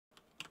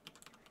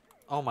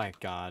Oh my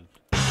god.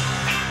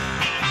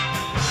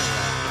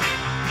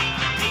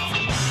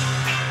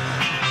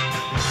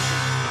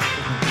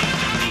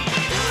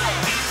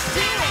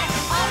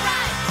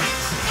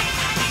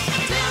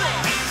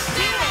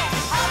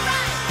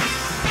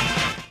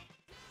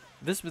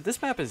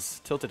 This map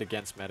is tilted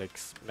against medic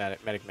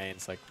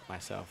mains like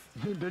myself.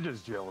 They're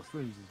just jealous.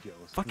 They're just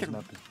jealous. Fucking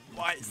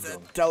why is jealous.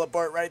 that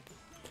teleport right?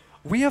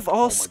 We have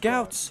all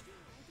scouts.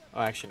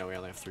 Oh, actually no, we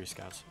only have 3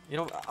 scouts. You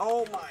know,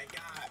 oh my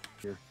god.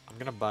 Here. I'm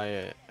gonna buy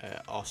a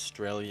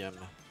Australian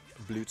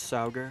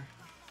Blutsauger.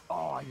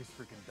 Oh, I just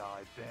freaking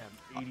died.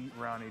 Damn,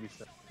 round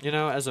 87. You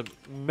know, as a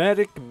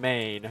medic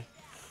main,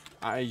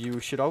 you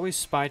should always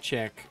spy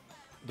check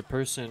the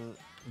person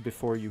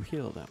before you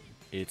heal them.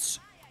 It's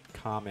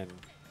common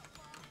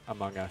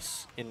among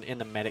us in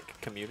the medic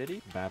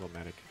community. Battle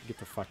medic, get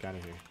the fuck out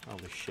of here.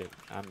 Holy shit,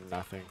 I'm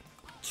nothing.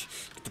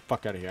 Get the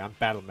fuck out of here. I'm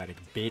battle medic,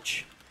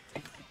 bitch.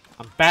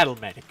 I'm battle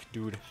medic,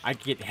 dude. I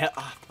get hell.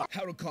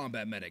 How to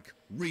combat medic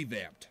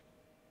revamped.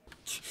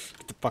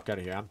 Get the fuck out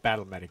of here. I'm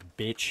battle medic,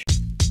 bitch.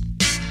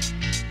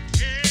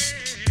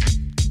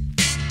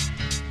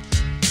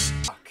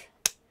 Fuck.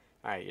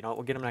 All right, you know what?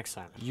 We'll get him next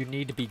time. You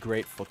need to be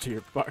grateful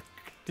to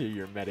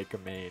your medic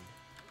main.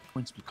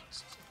 Points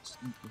because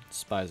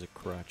Spy's a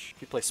crutch.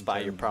 If you play Spy,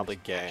 you're probably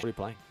gay. What are you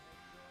playing?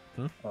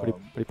 Hmm? What are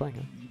you playing?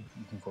 Huh?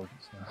 You can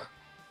focus.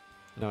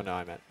 No,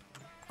 I meant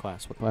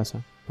class. What class, huh?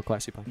 What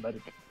class are you playing?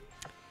 Medic.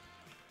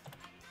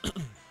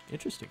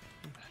 Interesting.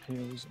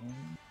 Halo's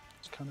on.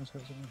 It's kind of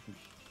Halo's on.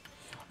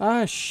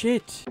 Ah,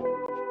 shit.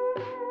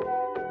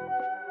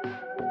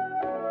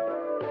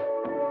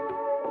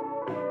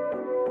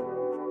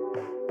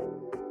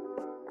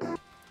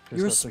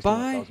 You're a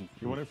spy?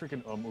 You want a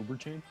freaking Uber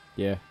chain?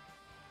 Yeah.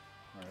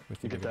 Alright.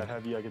 You get that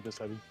heavy, I get this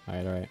heavy.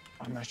 Alright.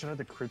 I should have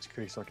the crits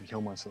crazy so I can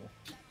heal myself.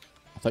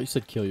 I thought you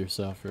said kill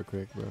yourself real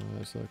quick, bro.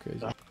 That's so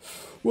crazy.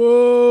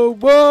 Whoa,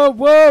 whoa,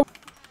 whoa!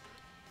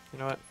 You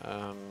know what?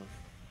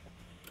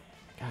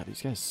 God,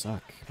 these guys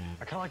suck, man.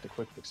 I kind of like the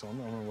quick fix, so I'm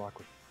gonna rock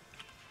with.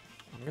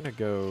 I'm gonna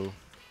go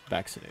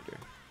vaccinator.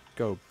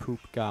 Go poop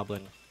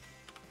goblin.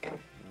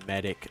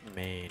 Medic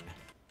main.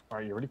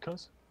 Alright, you ready,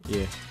 cuz?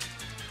 Yeah.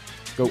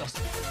 Go. Yes.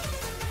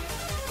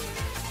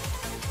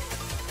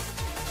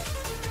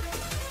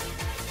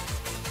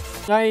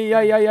 Ay,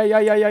 ay, ay, ay,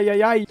 ay, ay,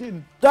 ay, ay.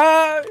 Didn't.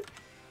 Die!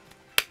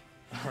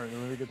 Alright,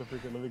 let me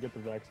get the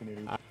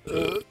vaccinator.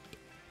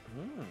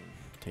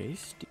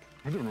 Tasty.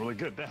 We're doing really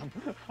good, damn.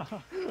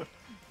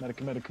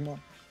 Medic, come on.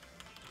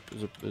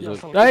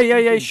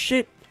 Hey,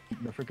 shit!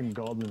 The freaking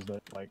goblins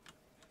that, like,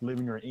 live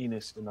in your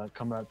anus and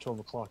come out at 12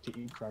 o'clock to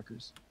eat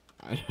crackers.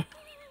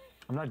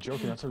 I'm not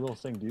joking, that's a real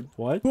thing, dude.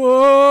 What?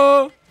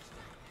 Whoa!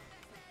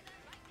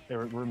 Hey,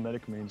 we're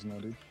medic mains now,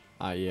 dude.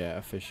 Yeah,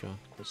 official.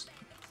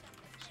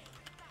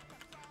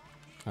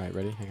 Alright,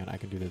 ready? Hang on, I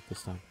can do this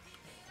this time.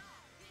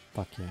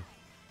 Fuck yeah.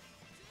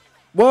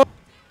 Whoa!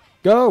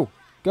 Go!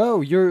 Go!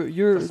 You're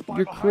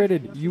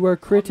critted. You are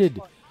critted.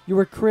 You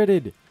are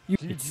critted.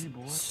 It's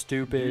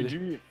stupid.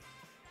 GG.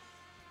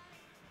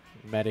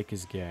 Medic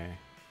is gay.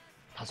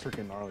 That's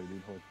freaking gnarly,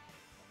 dude. Hold.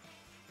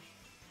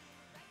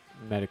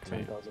 Medic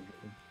main. 10,000.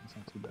 That's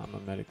not too bad. I'm a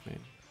medic main.